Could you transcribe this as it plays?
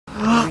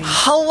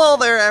Hello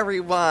there,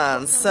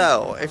 everyone.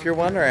 So, if you're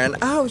wondering,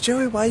 oh,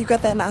 Joey, why you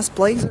got that nice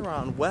blazer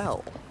on?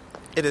 Well,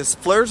 it is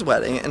Fleur's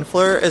wedding, and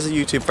Fleur is a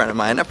YouTube friend of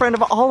mine, a friend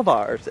of all of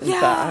ours, in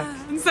fact.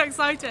 I'm so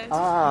excited.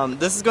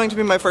 This is going to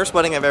be my first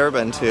wedding I've ever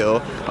been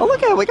to. Oh,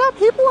 look at it, we got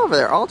people over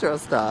there, all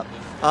dressed up.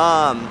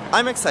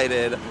 I'm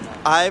excited.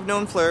 I've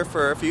known Fleur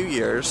for a few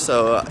years,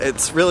 so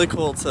it's really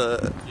cool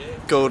to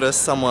go to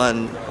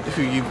someone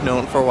who you've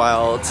known for a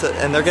while,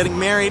 and they're getting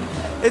married.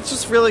 It's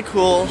just really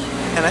cool,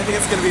 and I think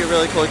it's going to be a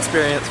really cool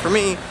experience for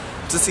me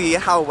to see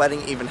how a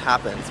wedding even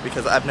happens,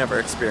 because I've never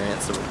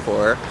experienced it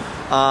before.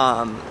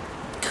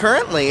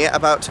 Currently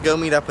about to go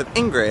meet up with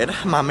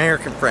Ingrid, my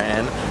American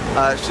friend.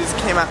 She's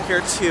came out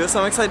here too, so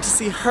I'm excited to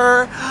see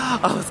her.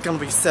 Oh, it's gonna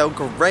be so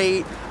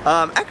great.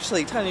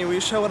 Actually, Tanya, will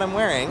you show what I'm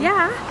wearing?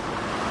 Yeah.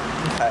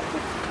 Okay.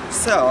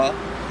 So,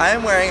 I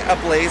am wearing a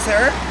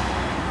blazer,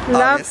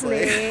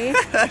 Lovely.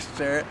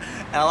 shirt,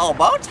 and a little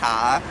bow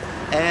tie,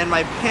 and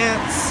my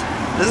pants.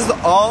 This is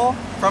all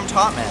from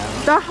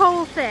Topman. The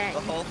whole thing.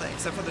 The whole thing,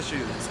 except for the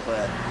shoes,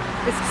 but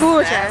it's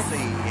gorgeous.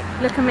 sassy.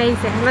 Look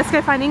amazing. Let's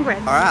go find Ingrid.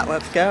 Alright,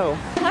 let's go.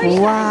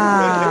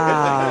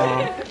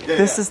 Wow.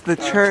 This is the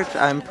church,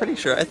 I'm pretty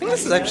sure. I think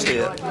this is actually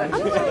it. I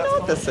don't know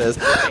what this is.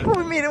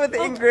 We made it with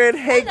Ingrid.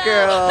 Hey,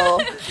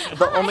 girl.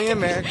 The only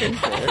American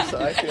here, so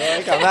I feel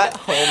like I'm at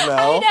home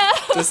now. I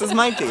know. This is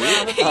my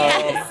date.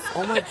 Yes.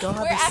 Oh my god,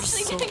 We're this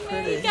actually is so getting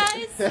pretty.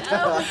 married,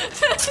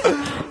 guys. So.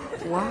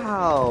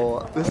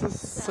 Wow, this is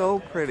so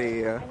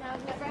pretty. And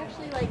I've never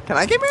actually like. Can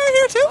I get married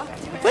here too?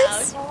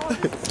 Please?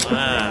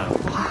 Wow.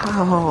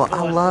 Wow,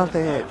 I love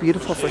it.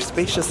 Beautiful for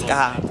spacious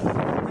sky.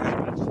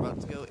 I'm just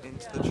about to go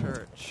into the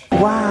church.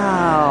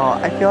 Wow,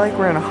 I feel like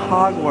we're in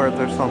Hogwarts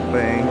or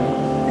something.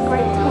 The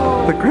Great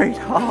Hall. The Great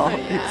Hall,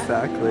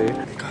 exactly.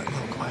 It got a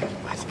little quiet.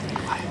 Why is it getting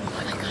quiet? Oh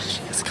my gosh,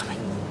 she is coming.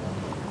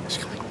 Is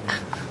she coming?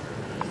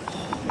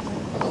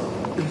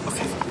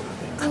 Okay,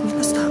 I'm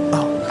gonna stop.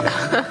 Oh,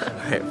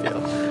 alright, I feel.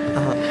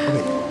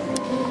 Wait.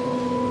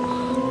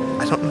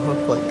 I don't know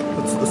if, like,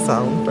 what's the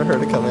sound for her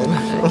to come in?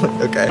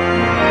 Okay.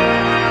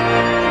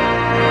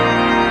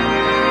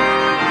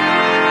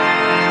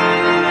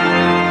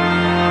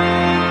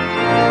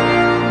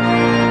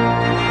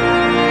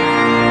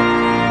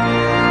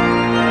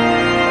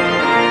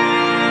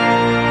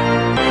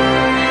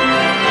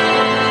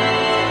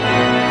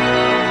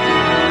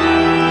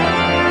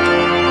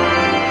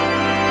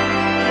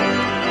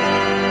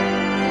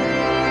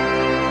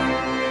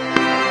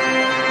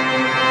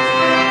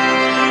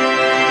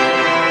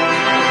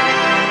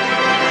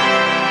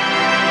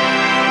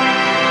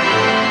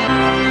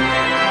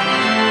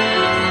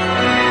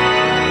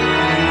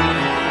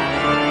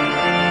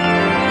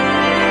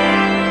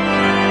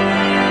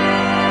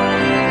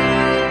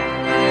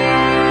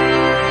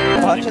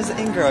 Watch as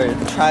Ingrid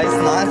tries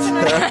not to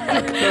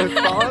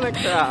fall in a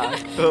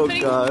crack. Oh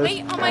Putting gosh.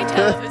 weight on my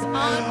toes. On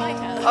my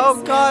toes.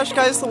 Oh gosh,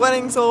 guys, the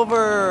wedding's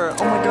over.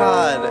 Oh my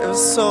god, it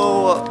was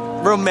so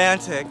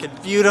romantic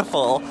and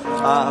beautiful.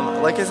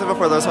 Like I said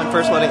before, that was my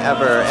first wedding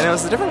ever, and it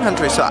was a different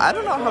country, so I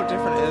don't know how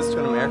different it is to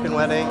an American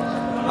wedding.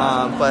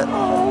 But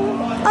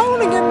I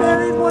want to get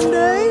married one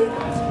day.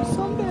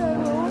 Someday I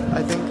will.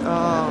 I think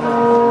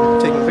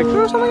taking a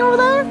picture or something over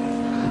there.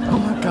 Oh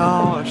my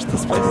gosh,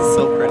 this place is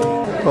so pretty.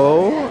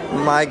 Oh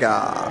my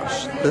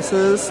gosh, this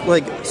is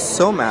like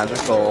so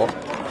magical.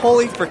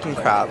 Holy freaking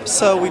crap.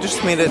 So we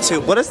just made it to,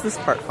 what is this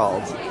part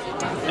called?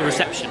 The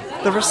reception.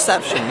 The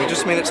reception. We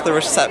just made it to the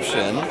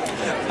reception.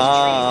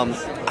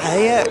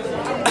 I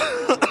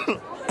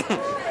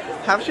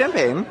have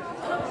champagne.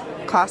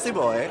 Classy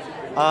boy.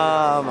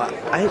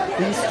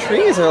 These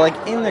trees are like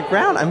in the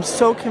ground. I'm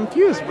so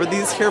confused. Were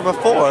these here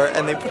before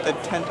and they put the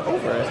tent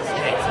over it?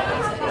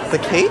 The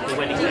cake?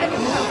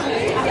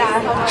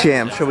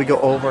 Jam, should we go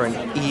over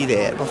and eat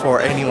it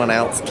before anyone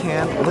else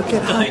can? Look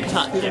at how Don't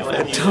touch it,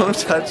 whatever. Don't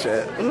touch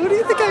it. Who do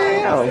you think I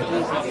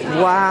am?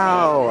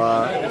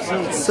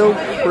 Wow. So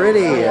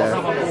pretty.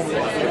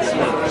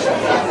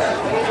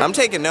 I'm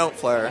taking note,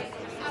 Fleur.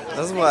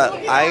 This is what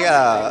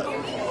I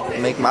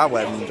make my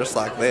wedding just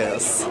like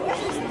this.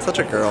 Such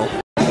a girl.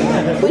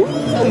 Ooh,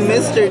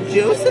 Mr.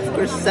 Joseph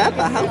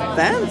Graceffa, how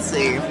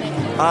fancy.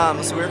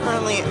 So we're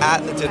currently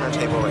at the dinner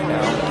table right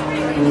now.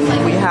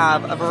 We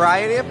have a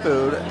variety of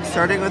food,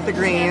 starting with the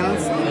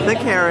greens, the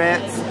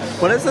carrots.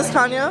 What is this,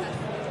 Tanya?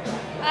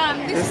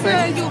 This is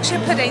the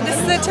Yorkshire pudding. This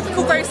is the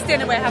typical roast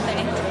dinner we're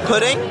having.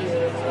 Pudding?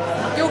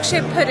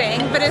 Yorkshire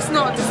pudding, but it's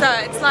not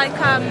dessert. It's like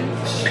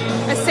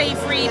a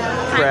savoury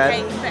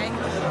pancake thing.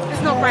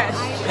 It's not bread.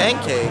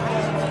 Pancake?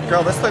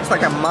 Girl, this looks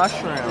like a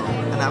mushroom.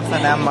 An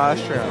upside down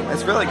mushroom.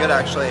 It's really good,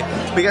 actually.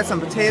 We got some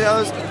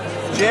potatoes.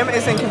 Jim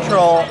is in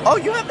control. Oh,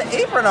 you have the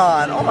apron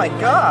on. Oh my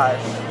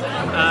gosh.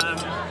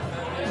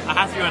 I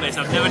have to be honest,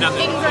 I've never done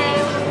this.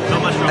 Ingrid.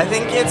 Not much wrong. I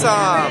think it's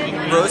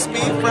roast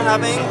beef we're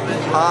having,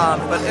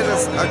 but it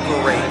is a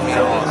great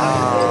meal.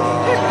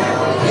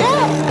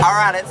 Yeah. All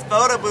right, it's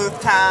photo booth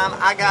time.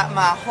 I got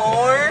my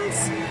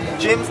horns.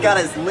 Jim's got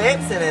his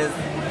lips and his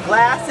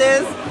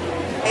glasses.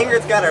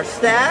 Ingrid's got her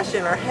stash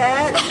and her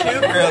hat.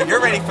 Shoot, girl,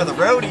 you're ready for the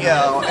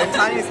rodeo. And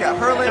Tanya's got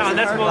her lips and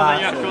that's her more than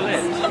your actual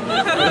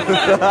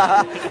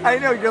glasses. lips. I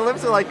know, your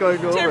lips are like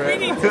going over it.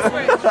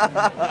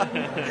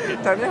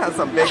 Tanya has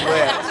some big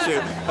lips.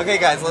 Shoot. Okay,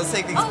 guys, let's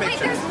take these pictures. Wait,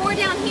 there's more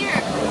down here.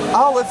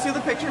 Oh, let's do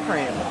the picture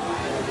frame.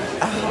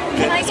 Oh,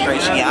 Can I goodness get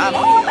gracious. the- Yeah.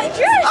 Oh my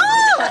goodness!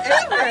 Oh,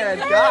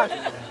 Ingrid, gosh.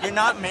 You're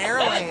not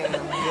Marilyn.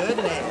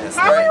 Goodness.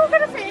 How are we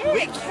gonna fit?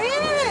 We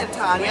can,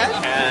 Tanya.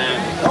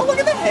 Oh, look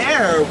at the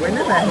hair. When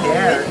did that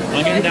hair?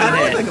 Look at You that kind of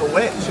hair. look like a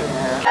witch in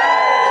there.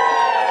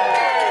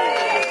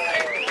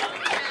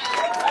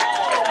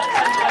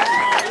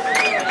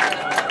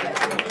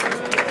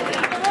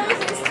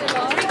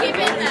 Keep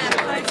in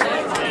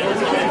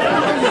there.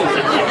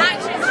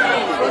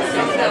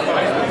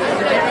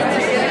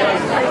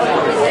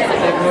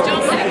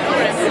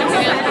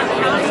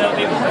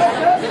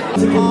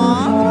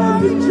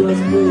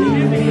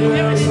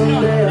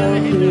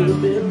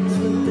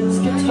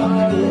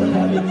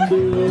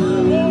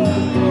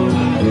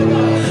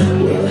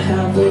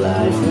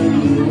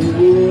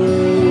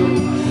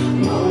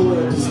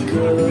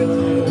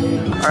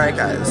 Alright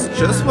guys,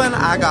 just when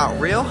I got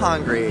real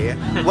hungry,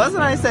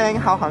 wasn't I saying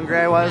how hungry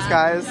I was,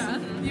 guys?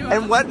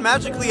 And what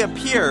magically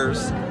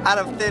appears out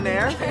of thin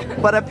air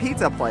but a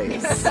pizza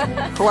place?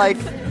 Like,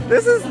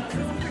 this is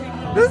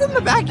in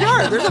the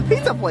backyard. There's a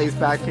pizza place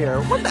back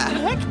here. What the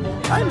heck?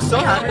 I'm so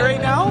happy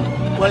right now.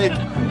 Like,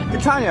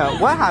 Tanya,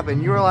 what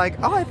happened? You were like,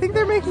 oh, I think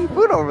they're making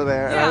food over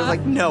there. And I was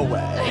like, no way.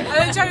 And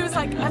then Joey was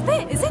like,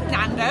 is it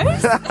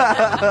Nando's?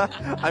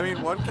 I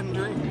mean, one can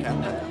dream,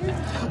 can't they?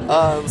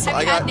 So Have I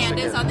you got had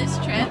Nando's chicken. on this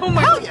trip? Oh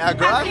my Hell god. yeah,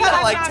 girl. I've had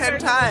it like 10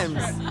 times.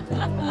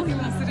 All he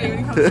wants to do when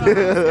he comes home is go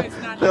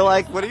to Nando's. They're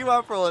like, what do you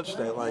want for lunch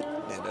today? I'm like,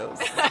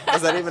 Nando's.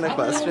 Is that even a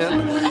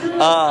question?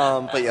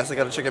 But yes, I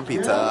got a chicken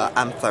pizza.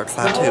 I'm so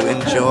excited to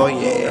enjoy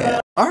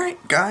it.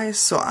 Alright guys,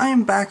 so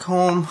I'm back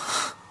home.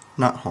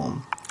 Not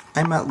home.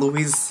 I'm at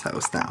Louise's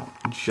house now.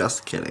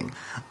 Just kidding.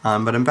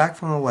 But I'm back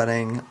from the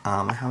wedding.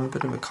 I have a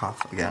bit of a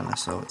cough again,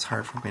 so it's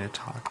hard for me to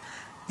talk.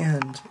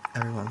 And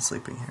everyone's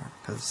sleeping here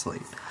because it's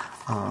late.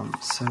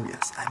 So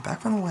yes, I'm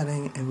back from the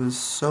wedding. It was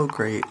so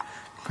great.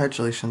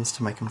 Congratulations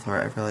to Mike and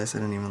Flora. I realized I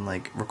didn't even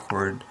like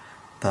record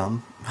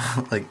them,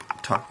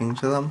 like talking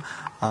to them.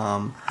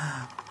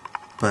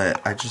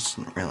 But I just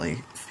didn't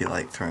really feel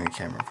like throwing a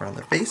camera in front of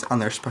their face on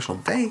their special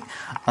day.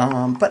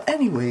 But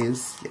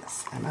anyways,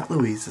 yes, I'm at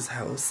Louise's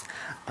house.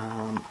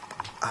 Oh,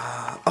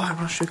 I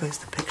want to show you guys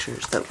the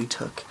pictures that we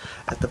took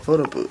at the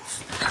photo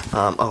booth.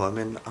 I'm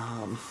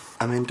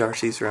in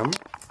Darcy's room.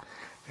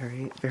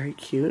 Very, very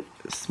cute,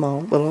 small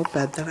little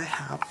bed that I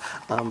have.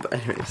 But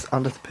anyways,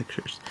 onto the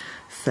pictures.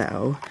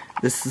 So,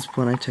 this is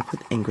one I took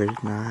with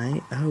Ingrid and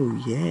I.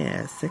 Oh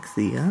yeah,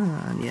 sexy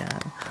on, yeah.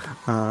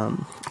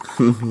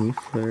 Me,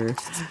 Fleur,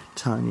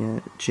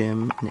 Tanya,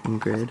 Jim, and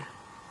Ingrid.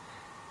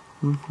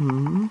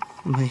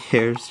 My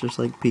hair's just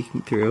like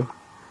peeking through.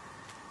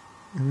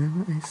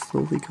 And then I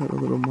slowly got a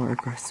little more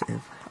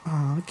aggressive.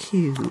 Aw,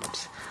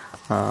 cute.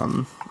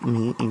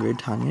 Me, Ingrid,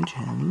 Tanya,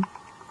 Jim.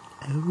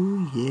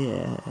 Oh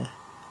yeah.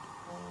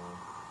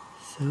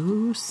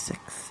 So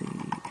sexy.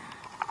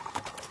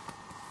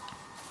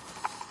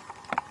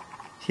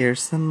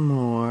 Here's some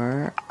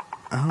more.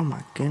 Oh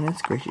my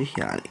goodness gracious,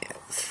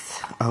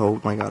 yes.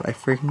 Oh my god, I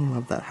freaking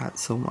love that hat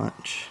so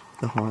much.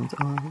 The horns.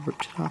 Oh, I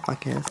ripped it off, I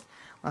guess.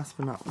 Last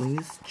but not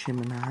least, Jim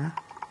and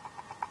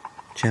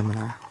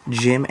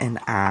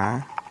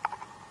I.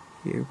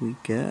 Here we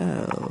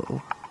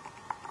go.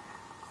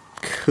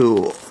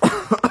 Cool.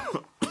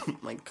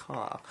 My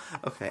cough.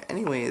 Okay,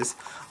 anyways,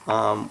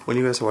 when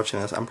you guys are watching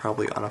this, I'm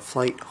probably on a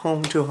flight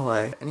home to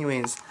LA.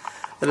 Anyways,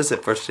 that is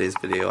it for today's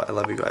video. I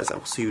love you guys. I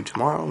will see you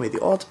tomorrow. May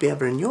the odds be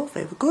ever in your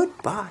favor.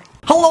 Goodbye.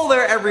 Hello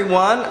there,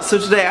 everyone. So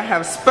today I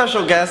have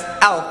special guest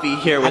Alfie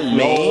here with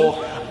me.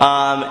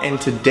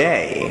 And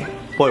today,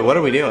 boy, what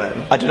are we doing?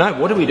 I don't know,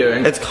 what are we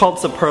doing? It's called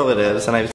Superlatives, and I